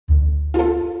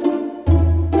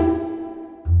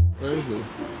is he?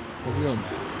 What's he on?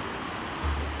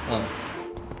 Oh.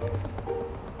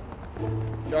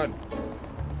 John.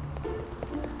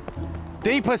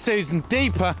 Deeper, Susan,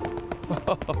 deeper.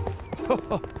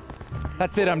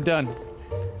 That's it, I'm done.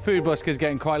 Food busker's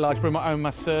getting quite large. Bring my own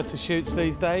masseur to shoots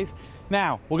these days.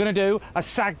 Now, we're going to do a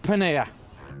Saag Paneer.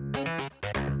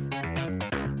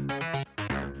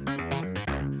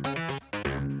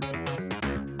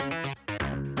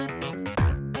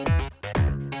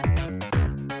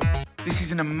 This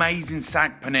is an amazing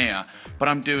Saag Paneer, but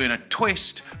I'm doing a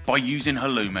twist by using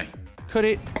halloumi. Cut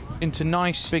it into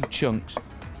nice big chunks.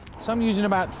 So I'm using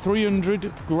about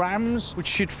 300 grams, which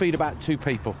should feed about 2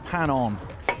 people. Pan on.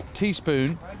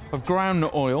 Teaspoon of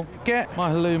groundnut oil. Get my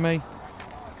halloumi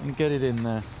and get it in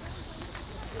there.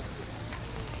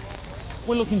 What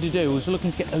we're looking to do is we're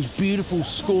looking to get those beautiful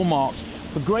score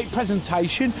marks for great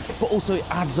presentation, but also it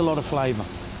adds a lot of flavour.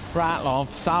 Right, love,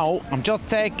 so I'm just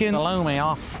taking the halloumi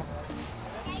off.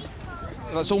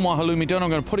 That's all my halloumi done. I'm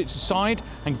going to put it to the side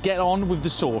and get on with the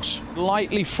sauce.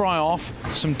 Lightly fry off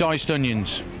some diced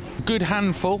onions. A good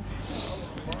handful.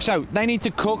 So they need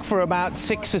to cook for about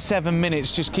 6 or 7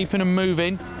 minutes, just keeping them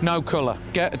moving, no colour.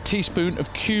 Get a teaspoon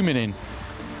of cumin in.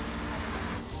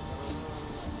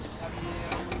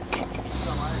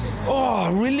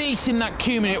 Oh, releasing that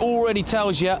cumin, it already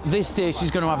tells you this dish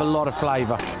is going to have a lot of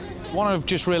flavour. What I've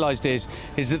just realised is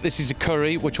that this is a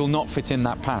curry which will not fit in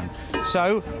that pan.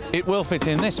 So it will fit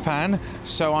in this pan,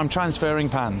 so I'm transferring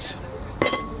pans.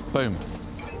 Boom.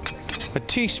 A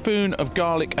teaspoon of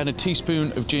garlic and a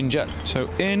teaspoon of ginger. So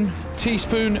in,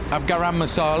 teaspoon of garam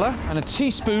masala and a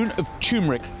teaspoon of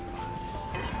turmeric.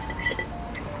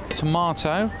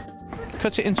 Tomato.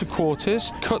 Cut it into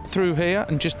quarters, cut through here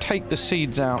and just take the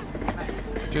seeds out.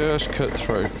 Just cut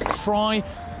through. Fry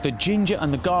the ginger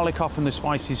and the garlic off and the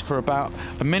spices for about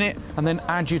a minute and then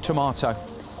add your tomato.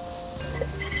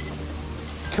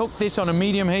 Cook this on a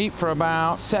medium heat for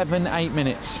about 7-8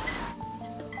 minutes.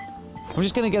 I'm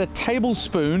just going to get a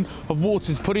tablespoon of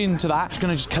water to put into that. Just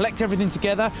going to collect everything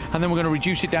together and then we're going to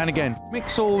reduce it down again.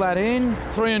 Mix all that in.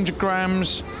 300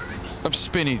 grams of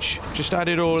spinach. Just add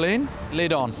it all in.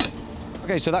 Lid on.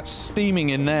 Okay, so that's steaming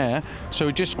in there. So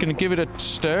we're just going to give it a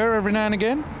stir every now and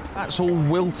again. That's all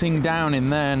wilting down in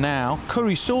there now.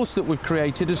 Curry sauce that we've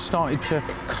created has started to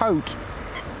coat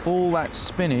all that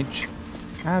spinach.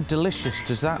 How delicious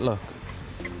does that look?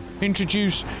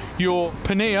 Introduce your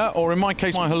paneer, or in my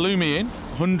case, my halloumi in.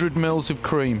 100 mils of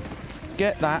cream.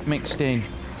 Get that mixed in.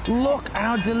 Look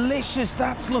how delicious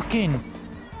that's looking.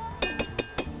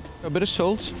 A bit of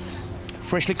salt,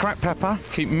 freshly cracked pepper.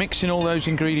 Keep mixing all those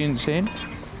ingredients in.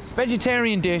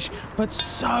 Vegetarian dish, but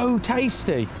so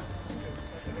tasty.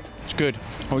 It's good.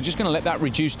 We're just going to let that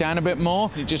reduce down a bit more.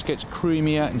 It just gets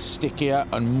creamier and stickier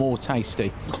and more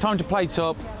tasty. It's time to plate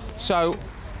up. So,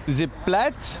 the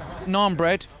bread, naan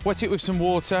bread, wet it with some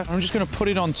water. I'm just going to put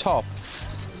it on top.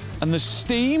 And the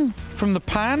steam from the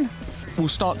pan will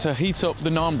start to heat up the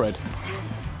naan bread.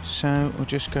 So, we're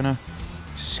just going to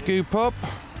scoop up.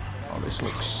 Oh, this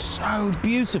looks so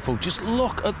beautiful. Just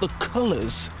look at the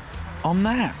colours on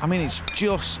that. I mean, it's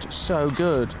just so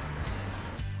good.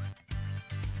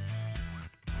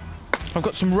 I've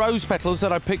got some rose petals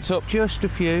that I picked up, just a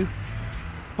few.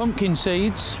 Pumpkin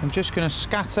seeds. I'm just going to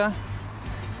scatter.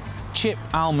 Chip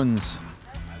almonds.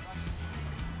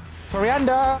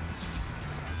 Coriander.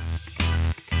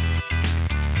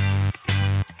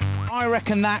 I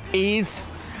reckon that is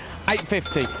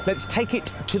 $8.50. Let's take it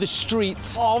to the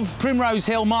streets of Primrose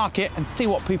Hill Market and see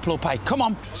what people will pay. Come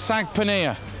on. Saag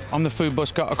Paneer. I'm the food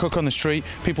busker. I cook on the street.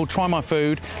 People try my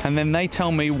food and then they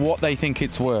tell me what they think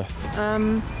it's worth.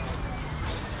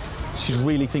 She's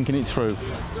really thinking it through.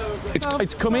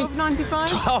 It's coming. $12.95.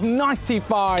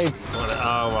 $12.95.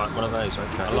 Oh, right, one of those.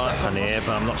 Okay, I like paneer,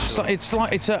 but I'm not sure.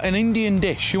 It's an Indian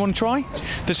dish. You want to try?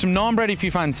 There's some naan bread if you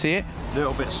fancy it. A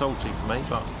little bit salty for me,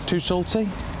 but... Too salty?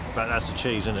 But that's the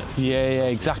cheese, isn't it? Yeah,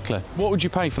 exactly. What would you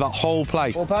pay for that whole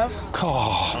plate? £4.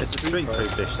 Oh. It's a street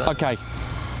food dish, though. Okay.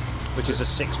 Which is a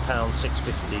 £6,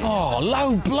 $6.50. Oh,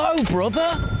 low blow, brother.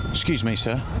 Excuse me,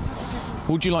 sir.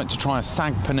 Would you like to try a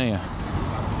Saag Paneer?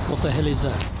 What the hell is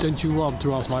that? Don't you want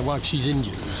to ask my wife? She's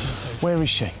Indian. Where is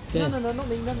she? Yeah. No, not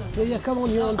me. No. Yeah, come on,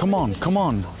 you're on. Come on. Come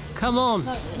on.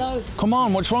 No. Come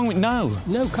on, what's wrong with... No,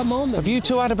 come on. Have you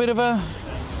two had a bit of a...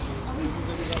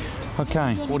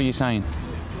 OK, what are you saying?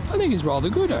 I think it's rather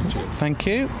good, actually. Thank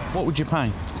you. What would you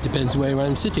pay? Depends where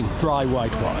I'm sitting. Dry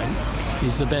white wine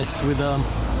is the best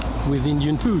with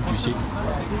Indian food, you see.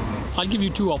 I'll give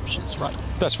you 2 options, right?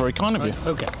 That's very kind of you.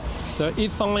 OK. So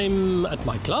if I'm at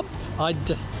my club,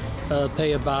 I'd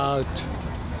pay about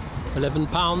 £11,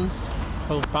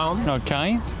 £12.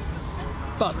 OK.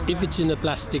 But if it's in a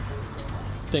plastic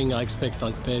thing, I expect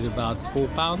I'll pay about £4.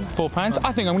 £4?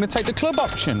 I think I'm going to take the club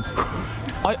option.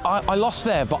 I lost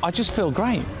there, but I just feel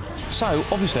great. So,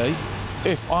 obviously,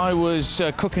 if I was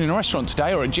cooking in a restaurant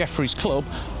today or at Geoffrey's club,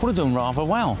 would have done rather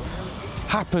well.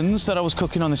 Happens that I was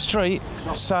cooking on the street,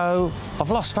 so I've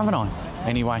lost, haven't I?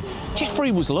 Anyway,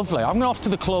 Geoffrey was lovely. I'm going off to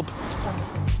the club